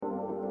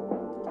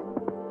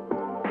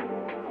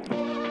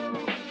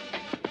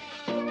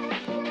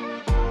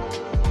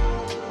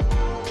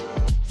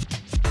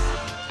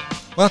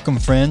Welcome,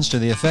 friends, to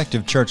the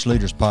Effective Church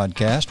Leaders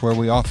Podcast, where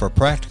we offer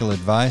practical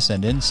advice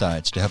and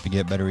insights to help you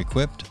get better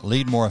equipped,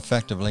 lead more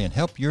effectively, and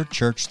help your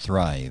church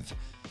thrive.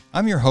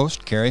 I'm your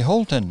host, Kerry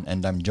Holton,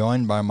 and I'm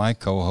joined by my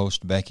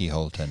co-host, Becky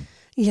Holton.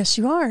 Yes,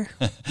 you are.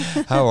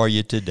 How are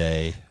you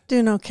today?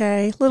 Doing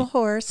okay. Little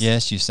hoarse.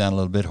 Yes, you sound a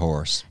little bit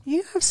hoarse.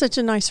 You have such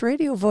a nice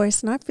radio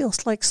voice, and I feel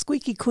like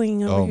squeaky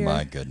queen over here. Oh,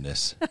 my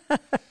goodness.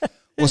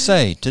 Well,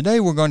 say, today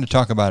we're going to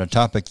talk about a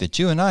topic that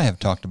you and I have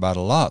talked about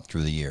a lot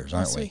through the years,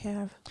 aren't we? Yes, we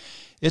have.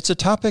 It's a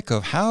topic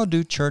of how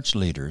do church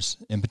leaders,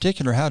 in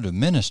particular how do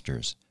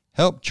ministers,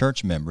 help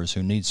church members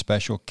who need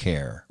special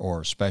care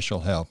or special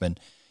help. And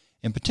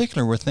in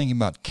particular, we're thinking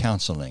about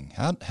counseling.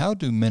 How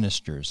do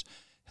ministers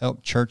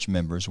help church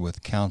members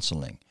with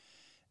counseling?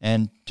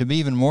 And to be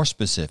even more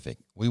specific,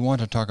 we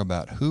want to talk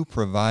about who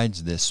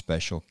provides this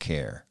special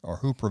care or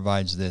who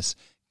provides this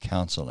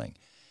counseling.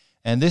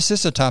 And this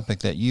is a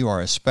topic that you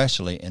are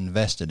especially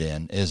invested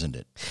in, isn't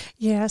it?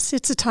 Yes,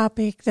 it's a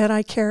topic that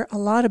I care a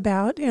lot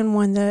about and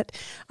one that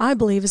I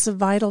believe is a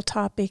vital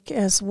topic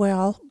as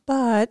well.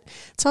 But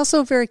it's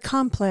also a very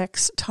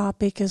complex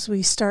topic as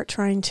we start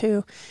trying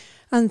to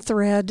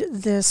unthread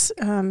this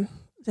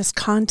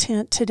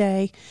content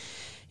today.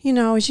 You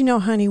know, as you know,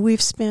 honey,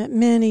 we've spent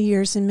many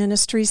years in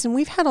ministries, and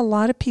we've had a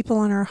lot of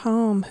people in our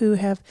home who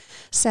have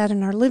sat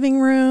in our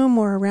living room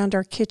or around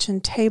our kitchen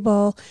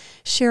table,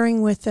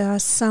 sharing with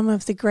us some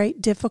of the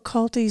great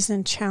difficulties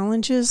and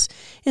challenges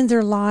in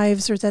their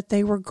lives or that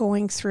they were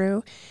going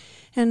through.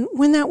 And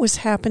when that was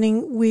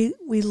happening, we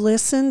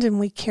listened and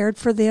we cared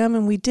for them,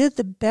 and we did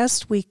the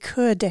best we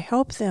could to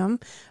help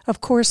them,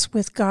 of course,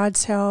 with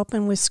God's help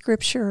and with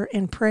Scripture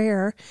and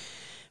prayer.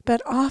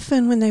 But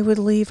often when they would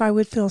leave, I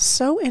would feel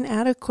so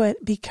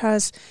inadequate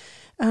because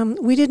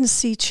we didn't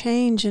see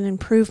change and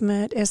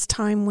improvement as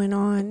time went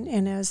on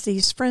and as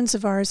these friends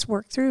of ours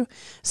worked through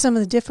some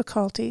of the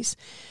difficulties.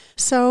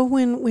 So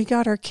when we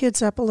got our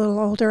kids up a little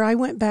older, I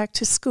went back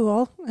to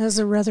school as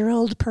a rather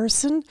old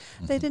person.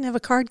 They didn't have a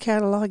card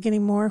catalog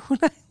anymore when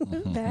I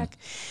went back.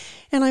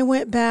 And I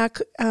went back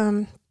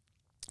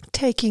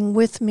taking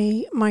with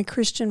me my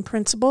Christian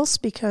principles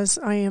because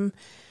I am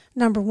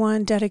number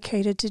one,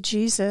 dedicated to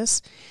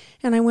Jesus,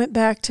 and I went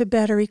back to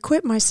better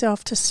equip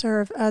myself to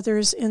serve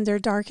others in their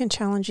dark and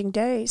challenging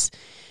days.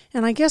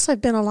 And I guess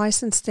I've been a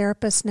licensed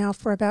therapist now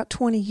for about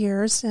 20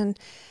 years, and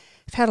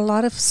I've had a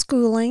lot of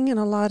schooling and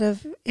a lot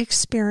of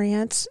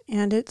experience,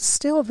 and it's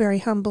still very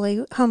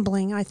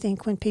humbling, I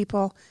think, when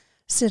people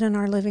sit in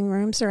our living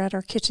rooms or at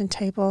our kitchen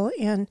table,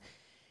 and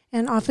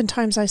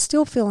oftentimes I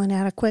still feel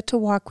inadequate to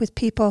walk with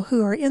people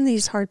who are in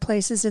these hard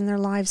places in their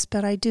lives,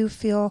 but I do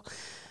feel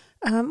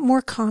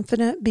more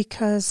confident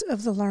because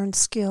of the learned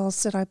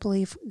skills that I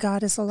believe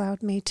God has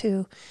allowed me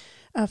to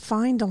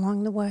find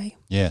along the way.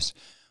 Yes.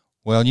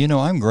 Well, you know,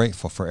 I'm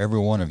grateful for every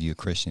one of you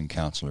Christian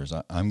counselors.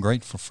 I'm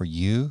grateful for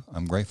you.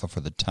 I'm grateful for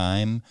the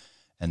time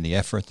and the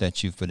effort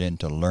that you've put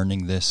into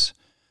learning this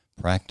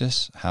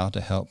practice, how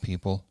to help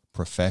people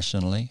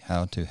professionally,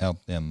 how to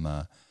help them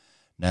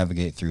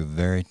navigate through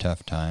very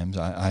tough times.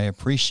 I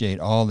appreciate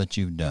all that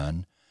you've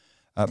done.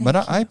 But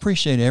I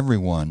appreciate every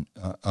one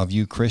of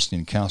you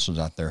Christian counselors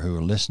out there who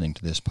are listening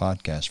to this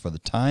podcast for the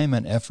time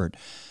and effort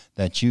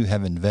that you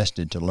have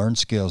invested to learn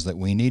skills that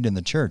we need in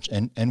the church,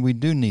 and we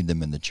do need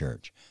them in the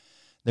church.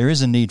 There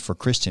is a need for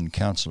Christian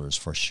counselors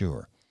for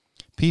sure.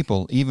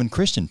 People, even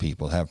Christian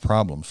people, have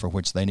problems for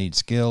which they need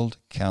skilled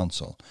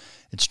counsel.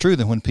 It's true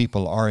that when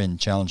people are in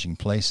challenging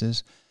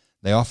places,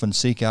 they often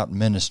seek out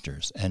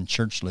ministers and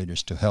church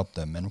leaders to help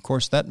them. And of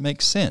course that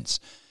makes sense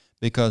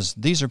because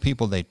these are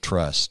people they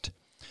trust.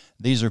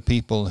 These are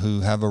people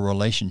who have a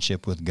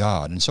relationship with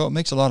God. And so it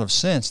makes a lot of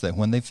sense that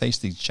when they face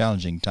these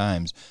challenging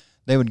times,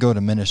 they would go to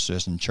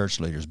ministers and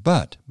church leaders.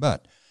 But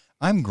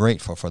I'm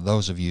grateful for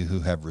those of you who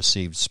have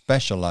received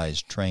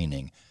specialized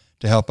training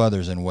to help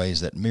others in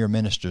ways that mere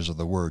ministers of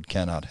the Word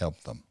cannot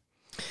help them.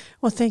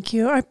 Well, thank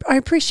you. I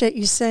appreciate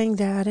you saying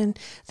that, and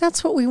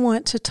that's what we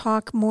want to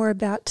talk more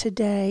about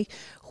today.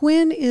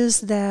 When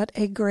is that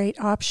a great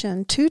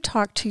option to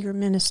talk to your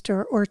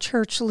minister or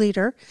church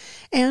leader,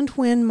 and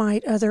when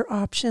might other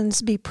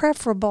options be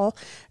preferable?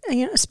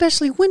 You know,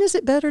 especially when is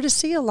it better to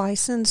see a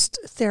licensed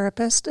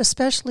therapist,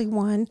 especially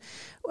one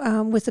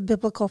with a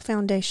biblical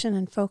foundation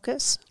and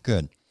focus?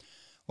 Good.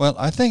 Well,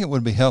 I think it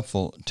would be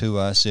helpful to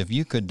us if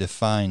you could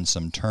define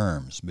some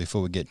terms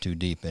before we get too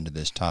deep into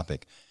this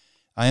topic.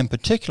 I am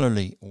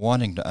particularly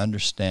wanting to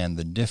understand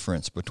the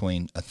difference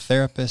between a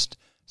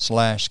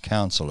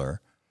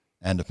therapist/counselor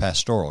and a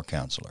pastoral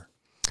counselor.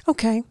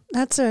 Okay,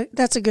 that's a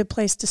good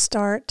place to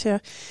start to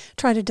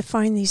try to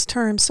define these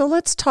terms. So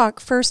let's talk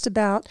first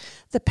about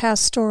the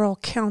pastoral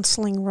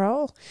counseling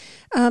role.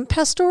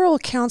 Pastoral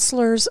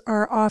counselors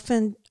are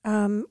often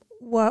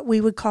what we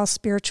would call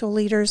spiritual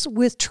leaders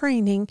with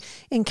training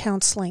in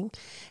counseling.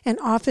 And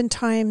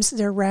oftentimes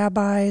they're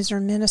rabbis or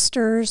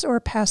ministers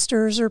or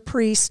pastors or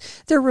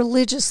priests. They're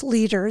religious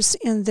leaders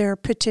in their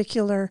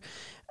particular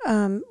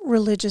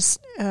religious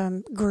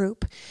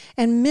group.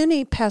 And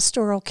many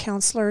pastoral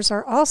counselors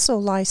are also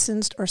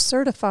licensed or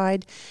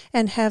certified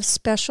and have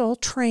special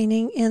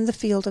training in the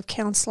field of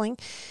counseling.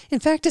 In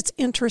fact, it's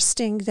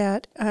interesting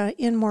that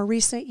in more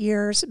recent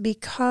years,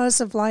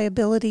 because of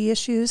liability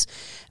issues,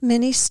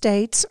 many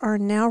states are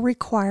now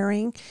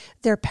requiring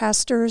their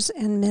pastors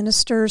and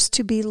ministers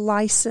to be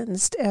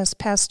licensed as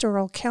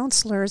pastoral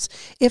counselors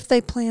if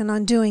they plan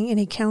on doing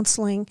any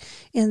counseling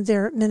in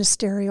their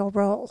ministerial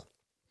role.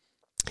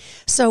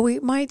 So we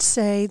might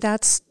say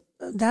that's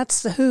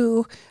the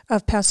who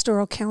of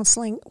pastoral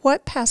counseling.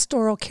 What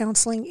pastoral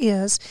counseling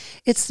is,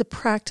 it's the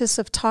practice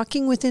of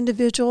talking with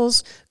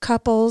individuals,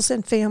 couples,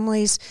 and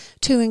families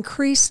to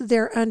increase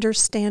their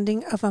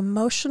understanding of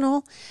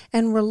emotional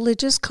and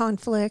religious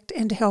conflict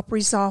and to help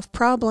resolve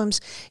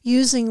problems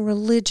using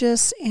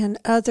religious and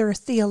other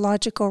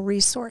theological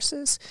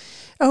resources.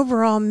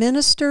 Overall,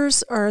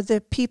 ministers are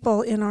the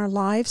people in our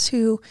lives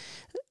who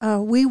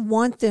we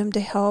want them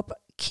to help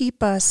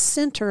keep us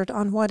centered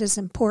on what is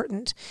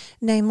important,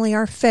 namely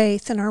our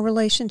faith and our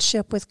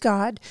relationship with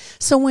God.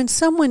 So when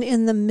someone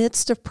in the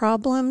midst of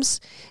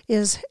problems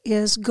is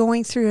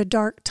going through a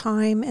dark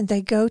time and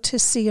they go to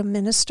see a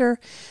minister,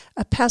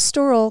 a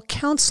pastoral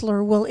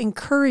counselor will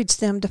encourage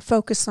them to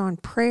focus on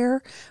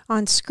prayer,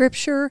 on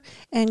Scripture,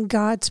 and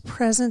God's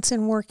presence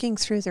in working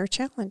through their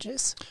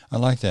challenges. I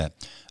like that.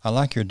 I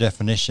like your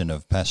definition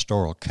of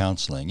pastoral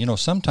counseling. You know,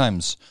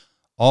 sometimes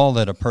all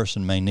that a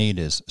person may need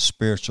is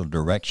spiritual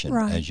direction,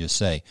 right, as you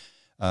say,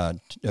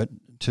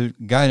 to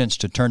guidance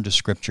to turn to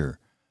Scripture,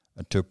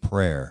 to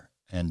prayer,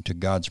 and to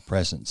God's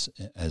presence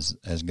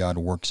as God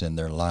works in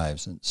their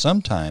lives. And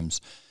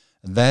sometimes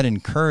that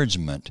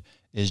encouragement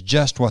is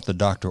just what the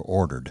doctor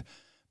ordered,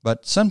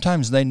 but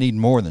sometimes they need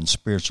more than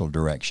spiritual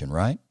direction,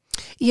 right?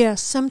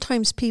 Yes,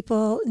 sometimes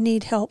people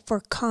need help for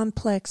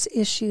complex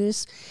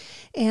issues,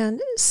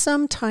 and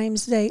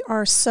sometimes they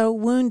are so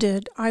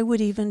wounded, I would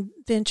even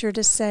venture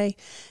to say,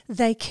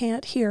 they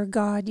can't hear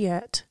God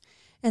yet.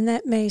 And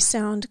that may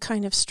sound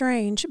kind of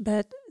strange,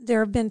 but there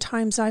have been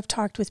times I've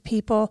talked with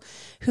people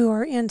who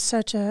are in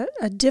such a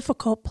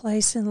difficult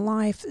place in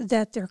life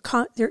that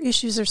their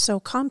issues are so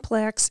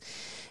complex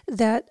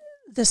that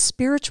the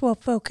spiritual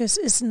focus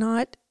is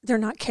not, they're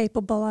not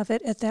capable of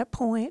it at that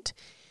point.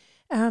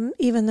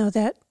 Even though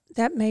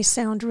that may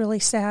sound really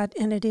sad,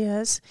 and it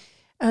is.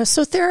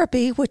 So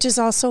therapy, which is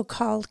also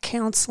called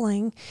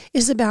counseling,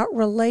 is about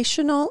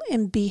relational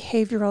and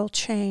behavioral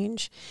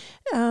change.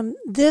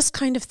 This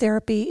kind of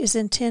therapy is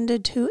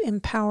intended to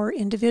empower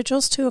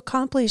individuals to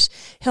accomplish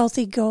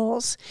healthy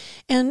goals.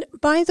 And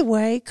by the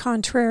way,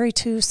 contrary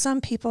to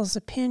some people's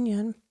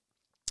opinion,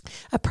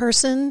 a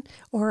person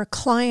or a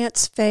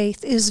client's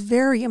faith is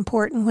very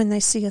important when they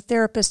see a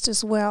therapist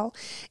as well.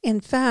 In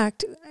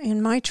fact,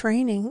 in my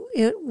training,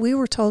 we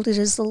were told it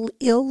is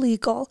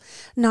illegal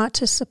not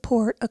to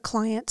support a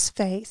client's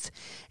faith.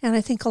 And I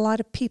think a lot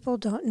of people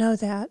don't know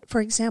that. For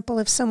example,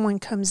 if someone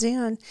comes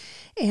in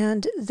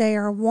and they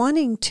are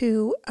wanting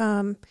to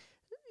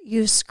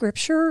use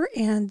Scripture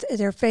and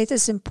their faith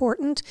is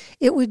important,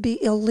 it would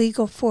be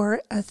illegal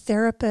for a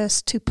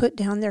therapist to put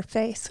down their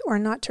faith or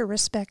not to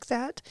respect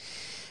that.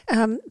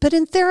 But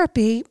in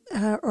therapy,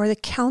 or the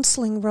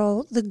counseling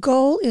role, the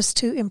goal is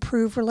to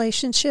improve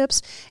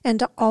relationships and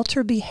to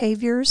alter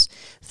behaviors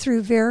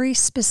through very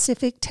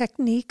specific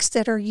techniques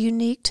that are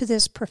unique to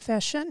this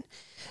profession.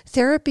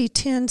 Therapy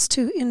tends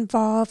to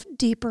involve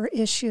deeper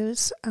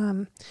issues,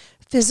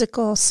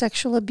 physical,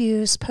 sexual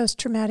abuse,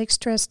 post-traumatic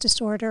stress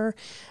disorder,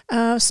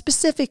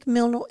 specific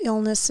mental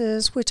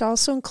illnesses, which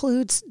also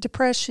includes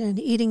depression,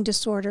 eating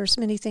disorders,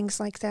 many things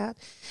like that.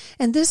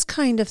 And this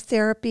kind of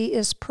therapy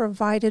is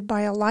provided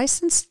by a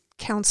licensed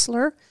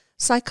counselor,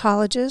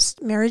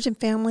 psychologist, marriage and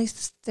family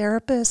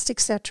therapist,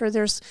 etc.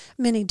 There's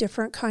many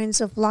different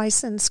kinds of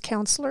licensed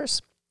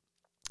counselors.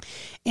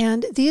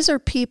 And these are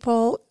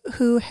people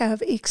who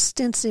have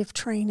extensive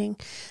training.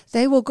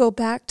 They will go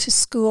back to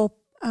school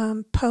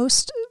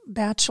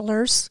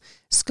post-bachelor's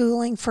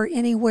schooling for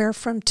anywhere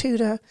from 2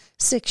 to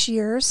 6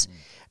 years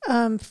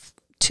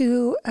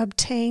to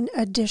obtain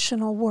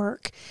additional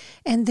work.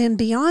 And then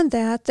beyond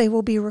that, they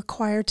will be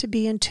required to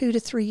be in 2 to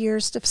 3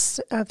 years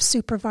of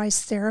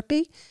supervised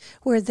therapy,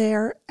 where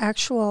their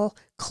actual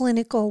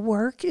clinical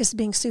work is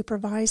being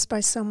supervised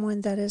by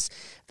someone that is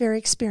very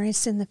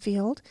experienced in the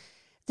field.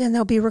 Then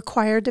they'll be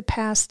required to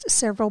pass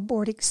several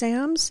board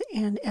exams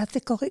and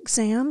ethical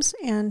exams,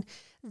 and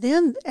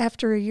then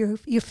after you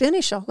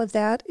finish all of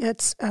that,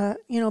 it's,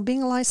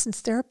 being a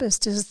licensed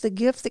therapist is the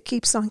gift that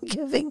keeps on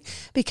giving,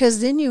 because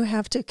then you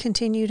have to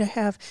continue to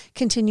have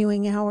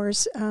continuing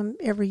hours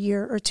every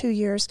year or 2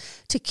 years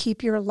to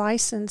keep your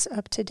license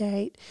up to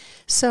date.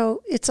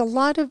 So it's a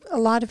lot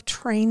of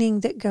training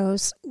that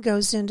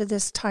goes into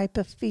this type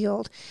of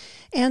field.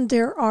 And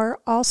there are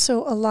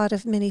also a lot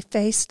of many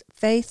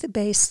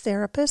faith-based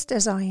therapists,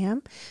 as I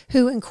am,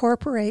 who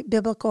incorporate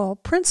biblical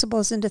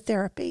principles into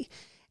therapy.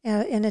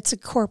 And it's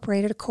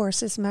incorporated, of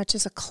course, as much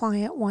as a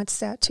client wants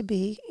that to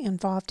be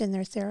involved in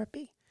their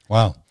therapy.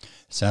 Wow.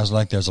 Sounds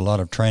like there's a lot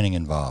of training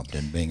involved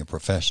in being a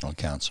professional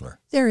counselor.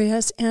 There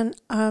is, and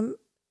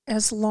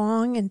as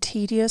long and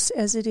tedious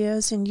as it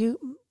is, and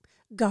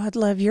God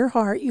love your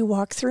heart, you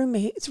walk through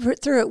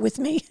it with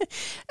me.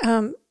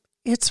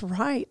 It's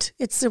right.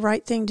 It's the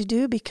right thing to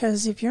do,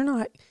 because if you're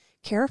not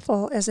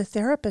careful as a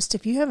therapist,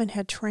 if you haven't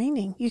had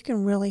training, you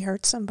can really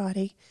hurt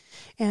somebody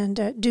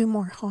and do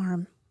more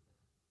harm.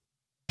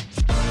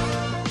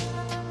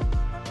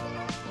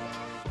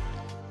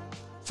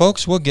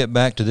 Folks, we'll get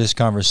back to this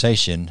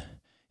conversation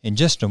in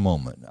just a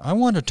moment. I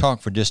want to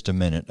talk for just a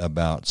minute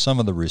about some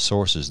of the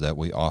resources that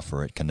we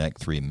offer at Connect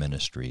 3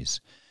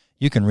 Ministries.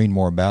 You can read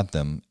more about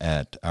them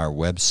at our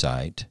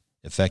website,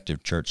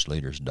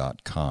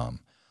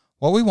 effectivechurchleaders.com.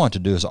 What we want to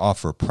do is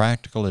offer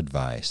practical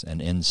advice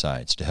and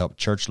insights to help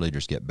church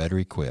leaders get better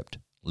equipped,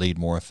 lead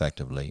more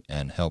effectively,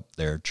 and help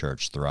their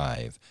church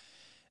thrive.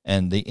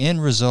 And the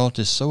end result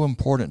is so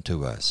important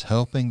to us,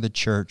 helping the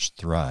church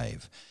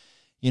thrive.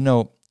 You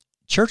know,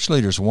 church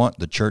leaders want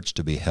the church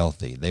to be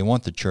healthy. They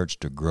want the church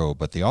to grow,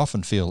 but they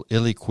often feel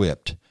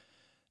ill-equipped,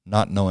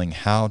 not knowing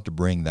how to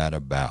bring that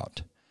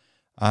about.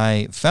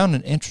 I found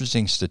an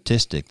interesting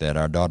statistic that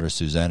our daughter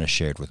Susanna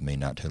shared with me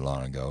not too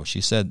long ago.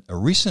 She said a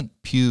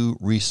recent Pew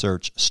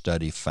Research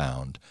study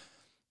found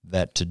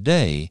that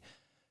today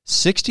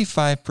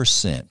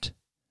 65%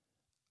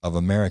 of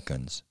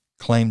Americans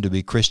claim to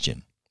be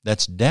Christian.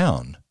 That's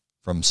down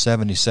from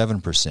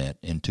 77%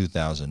 in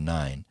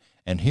 2009.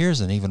 And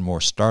here's an even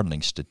more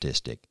startling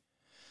statistic.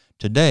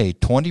 Today,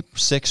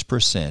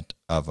 26%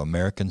 of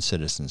American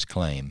citizens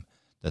claim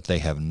that they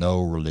have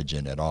no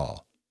religion at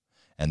all.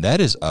 And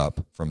that is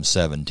up from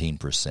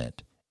 17%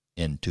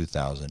 in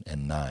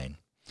 2009.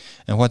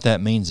 And what that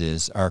means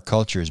is our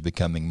culture is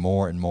becoming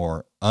more and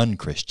more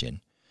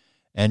unchristian,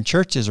 and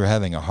churches are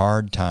having a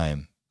hard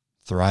time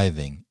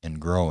thriving and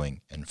growing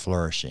and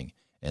flourishing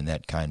in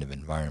that kind of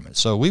environment.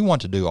 So we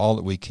want to do all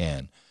that we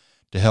can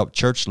to help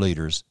church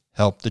leaders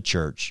help the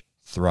church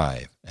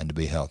thrive and to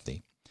be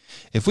healthy.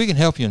 If we can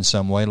help you in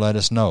some way, let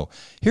us know.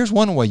 Here's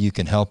one way you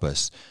can help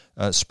us.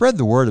 Spread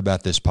the word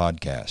about this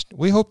podcast.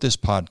 We hope this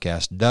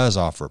podcast does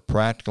offer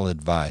practical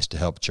advice to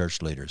help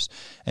church leaders.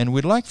 And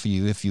we'd like for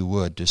you, if you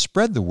would, to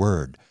spread the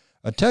word.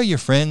 Tell your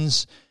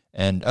friends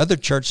and other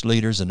church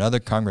leaders and other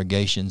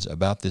congregations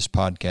about this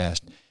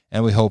podcast.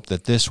 And we hope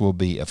that this will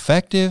be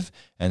effective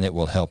and it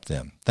will help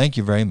them. Thank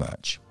you very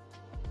much.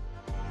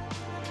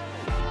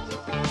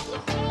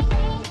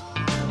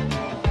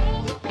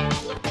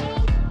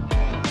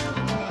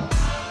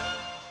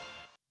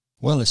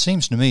 Well, it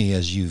seems to me,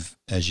 as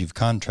you've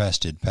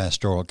contrasted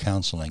pastoral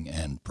counseling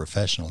and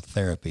professional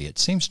therapy, it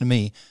seems to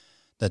me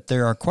that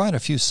there are quite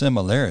a few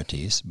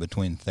similarities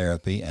between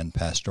therapy and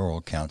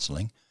pastoral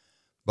counseling.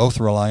 Both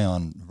rely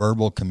on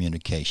verbal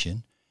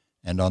communication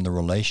and on the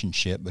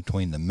relationship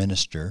between the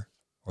minister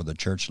or the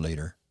church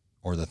leader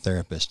or the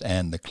therapist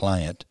and the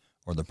client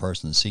or the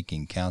person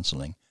seeking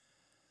counseling.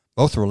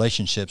 Both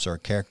relationships are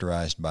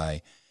characterized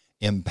by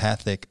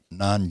empathic,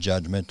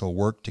 non-judgmental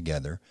work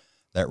together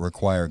that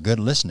require good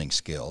listening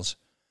skills,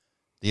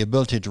 the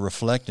ability to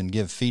reflect and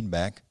give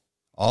feedback,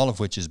 all of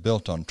which is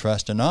built on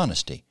trust and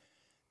honesty.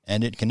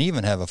 And it can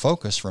even have a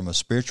focus from a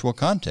spiritual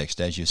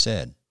context, as you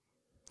said.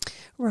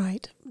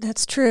 Right,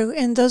 that's true.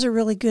 And those are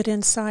really good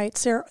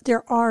insights.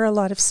 There are a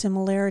lot of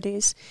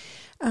similarities.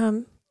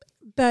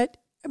 But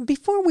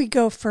before we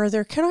go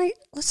further,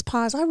 let's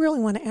pause. I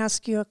really want to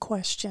ask you a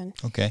question.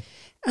 Okay.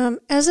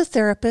 As a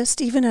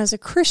therapist, even as a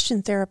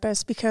Christian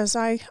therapist, because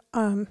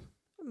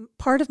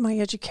part of my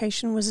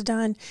education was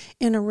done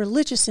in a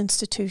religious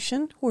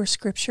institution where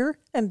scripture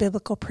and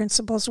biblical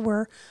principles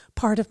were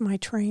part of my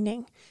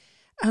training.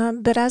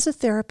 But as a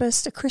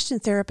therapist, a Christian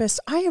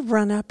therapist, I have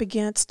run up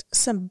against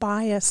some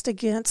bias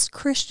against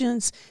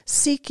Christians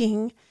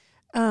seeking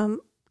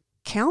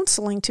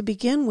counseling to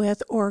begin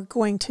with or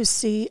going to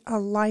see a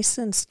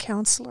licensed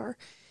counselor.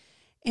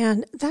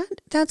 And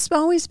that's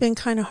always been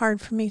kind of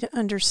hard for me to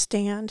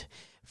understand.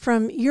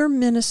 From your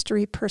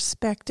ministry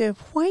perspective,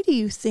 why do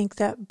you think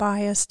that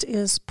bias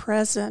is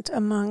present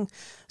among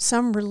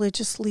some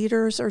religious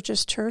leaders or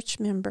just church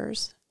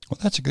members? Well,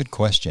 that's a good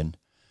question.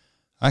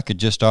 I could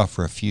just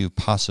offer a few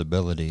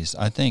possibilities.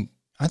 I think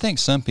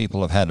some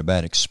people have had a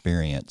bad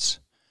experience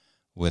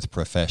with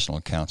professional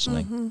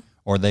counseling,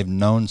 or they've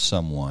known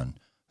someone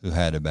who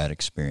had a bad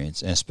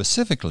experience. And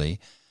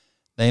specifically,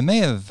 they may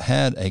have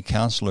had a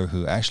counselor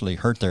who actually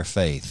hurt their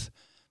faith,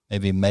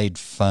 maybe made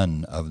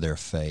fun of their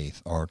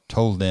faith, or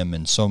told them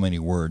in so many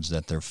words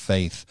that their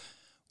faith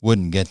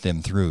wouldn't get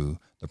them through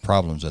the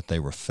problems that they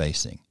were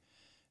facing.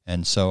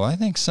 And so I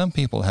think some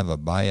people have a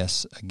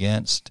bias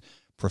against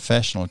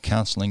professional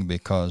counseling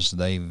because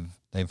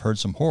they've heard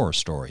some horror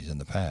stories in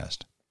the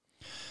past.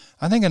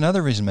 I think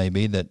another reason may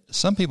be that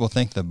some people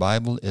think the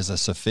Bible is a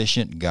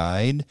sufficient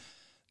guide,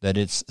 that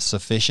it's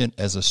sufficient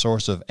as a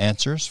source of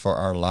answers for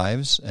our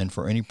lives and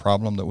for any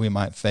problem that we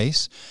might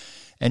face.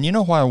 And you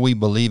know, while we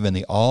believe in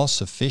the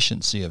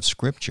all-sufficiency of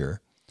Scripture,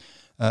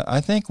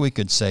 I think we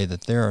could say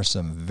that there are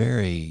some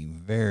very,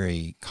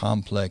 very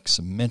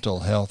complex mental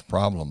health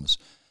problems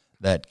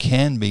that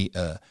can be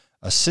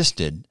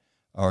assisted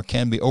or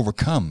can be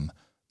overcome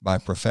by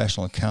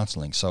professional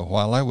counseling. So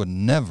while I would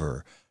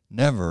never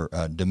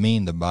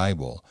demean the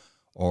Bible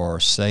or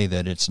say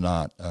that it's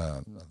not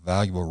a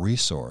valuable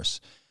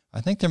resource,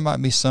 I think there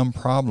might be some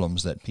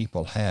problems that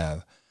people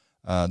have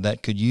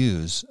that could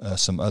use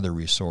some other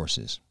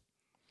resources.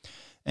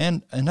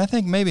 And I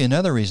think maybe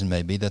another reason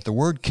may be that the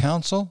word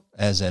counsel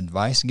as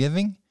advice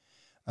giving,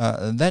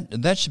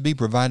 that should be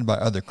provided by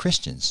other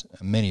Christians,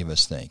 many of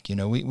us think.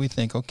 We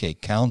think, okay,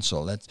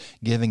 counsel, that's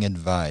giving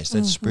advice,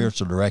 that's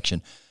spiritual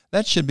direction.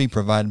 That should be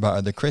provided by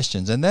other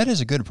Christians, and that is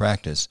a good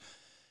practice.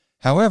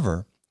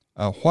 However,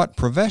 what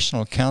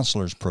professional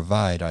counselors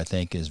provide, I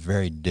think, is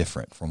very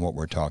different from what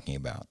we're talking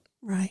about.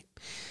 Right.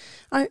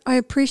 I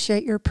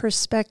appreciate your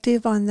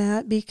perspective on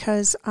that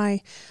because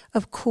I,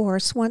 of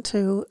course, want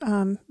to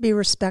be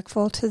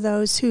respectful to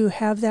those who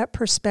have that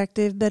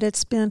perspective, but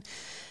it's been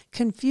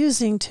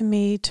confusing to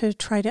me to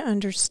try to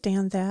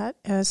understand that,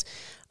 as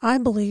I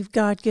believe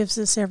God gives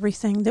us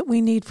everything that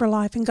we need for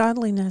life and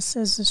godliness,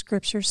 as the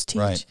Scriptures teach.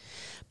 Right.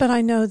 But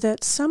I know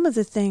that some of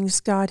the things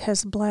God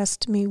has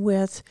blessed me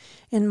with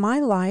in my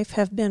life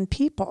have been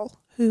people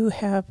who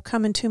have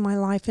come into my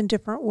life in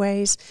different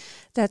ways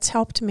that's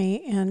helped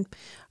me. And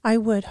I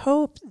would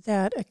hope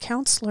that a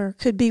counselor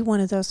could be one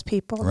of those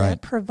people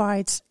that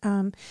provides.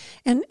 And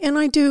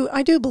I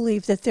do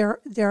believe that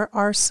there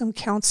are some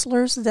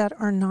counselors that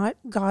are not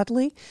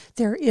godly.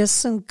 There is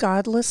some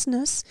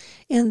godlessness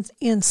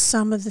in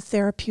some of the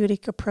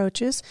therapeutic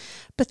approaches,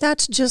 but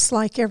that's just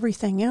like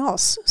everything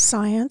else: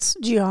 science,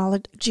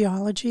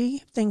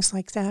 geology, things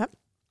like that.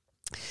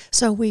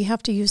 So we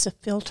have to use a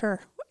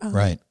filter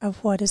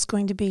of what is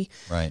going to be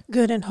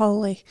good and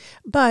holy.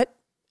 But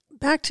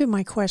back to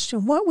my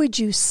question, what would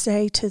you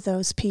say to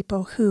those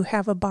people who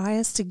have a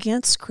bias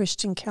against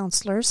Christian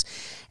counselors,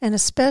 and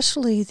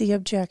especially the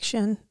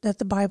objection that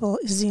the Bible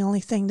is the only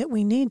thing that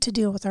we need to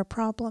deal with our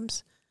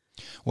problems?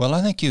 Well,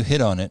 I think you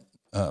hit on it.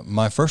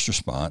 My first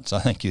response, I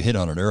think you hit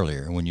on it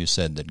earlier when you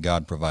said that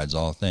God provides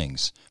all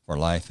things for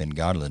life and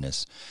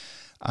godliness.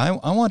 I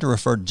want to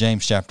refer to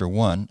James chapter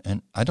 1,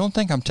 and I don't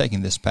think I'm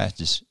taking this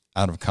passage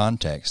out of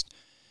context.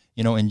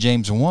 In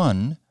James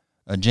 1,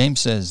 James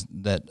says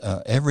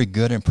that every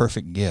good and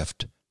perfect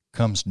gift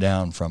comes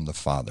down from the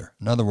Father.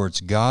 In other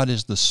words, God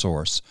is the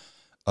source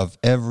of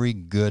every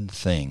good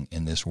thing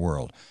in this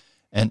world.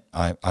 And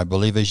I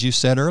believe, as you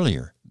said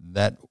earlier,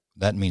 that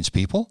means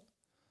people.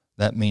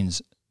 That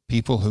means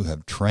people who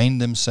have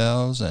trained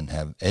themselves and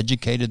have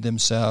educated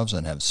themselves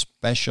and have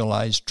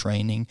specialized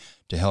training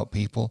to help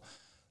people.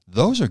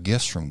 Those are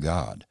gifts from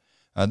God.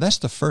 That's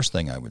the first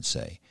thing I would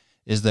say,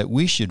 is that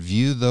we should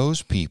view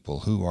those people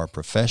who are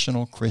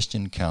professional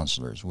Christian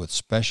counselors with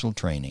special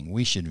training,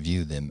 we should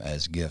view them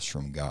as gifts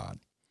from God.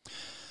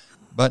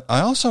 But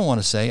I also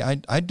want to say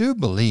I do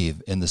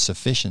believe in the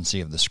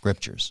sufficiency of the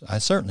Scriptures. I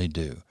certainly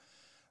do.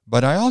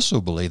 But I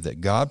also believe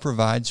that God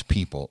provides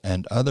people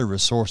and other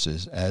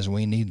resources as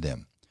we need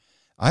them.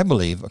 I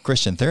believe a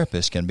Christian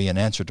therapist can be an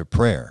answer to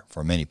prayer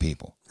for many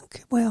people.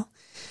 Okay, well,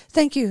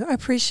 thank you. I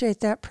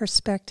appreciate that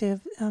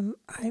perspective.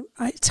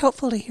 It's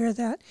helpful to hear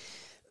that.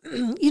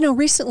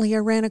 Recently I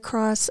ran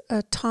across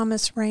a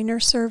Thomas Rainer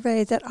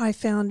survey that I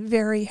found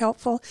very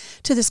helpful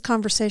to this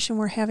conversation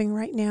we're having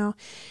right now.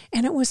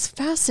 And it was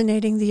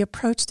fascinating, the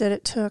approach that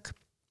it took.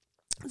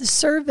 The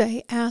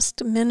survey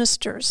asked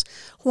ministers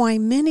why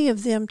many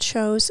of them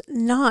chose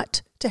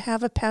not to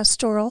have a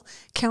pastoral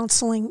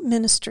counseling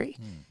ministry.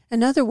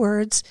 In other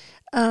words,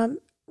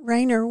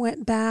 Rainer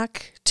went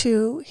back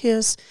to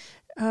his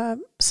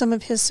some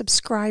of his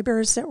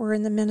subscribers that were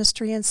in the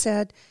ministry and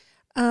said,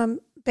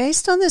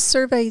 based on this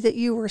survey that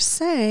you were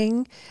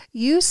saying,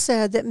 you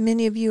said that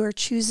many of you are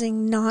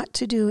choosing not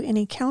to do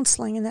any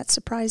counseling, and that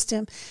surprised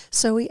him.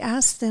 So he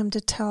asked them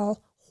to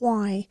tell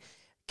why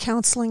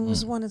counseling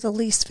was one of the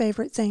least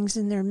favorite things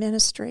in their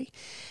ministry.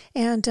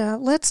 And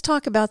let's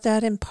talk about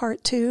that in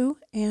part 2,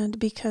 and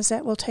because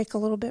that will take a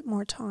little bit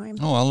more time.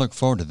 Oh, I look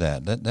forward to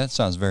that. That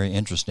sounds very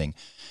interesting.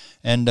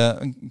 And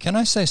can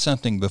I say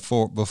something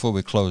before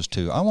we close,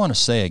 too? I want to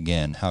say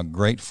again how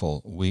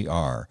grateful we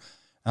are.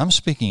 I'm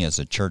speaking as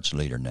a church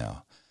leader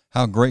now,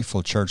 how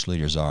grateful church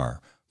leaders are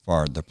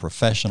for the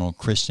professional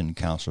Christian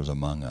counselors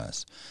among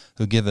us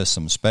who give us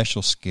some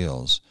special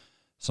skills,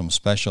 some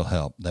special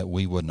help that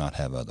we would not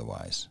have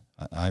otherwise.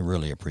 I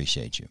really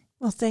appreciate you.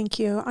 Well, thank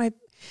you. I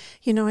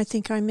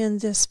think I'm in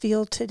this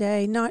field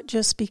today, not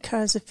just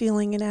because of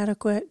feeling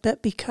inadequate,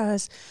 but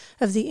because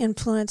of the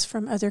influence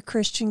from other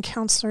Christian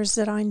counselors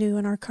that I knew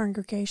in our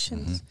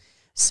congregations. Mm-hmm.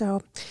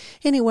 So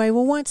anyway,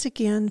 well, once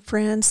again,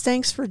 friends,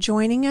 thanks for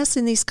joining us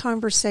in these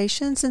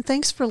conversations, and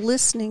thanks for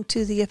listening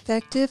to the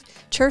Effective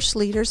Church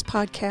Leaders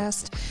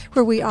podcast,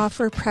 where we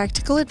offer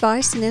practical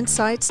advice and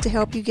insights to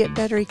help you get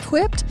better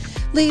equipped,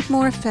 lead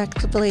more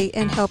effectively,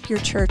 and help your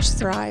church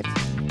thrive.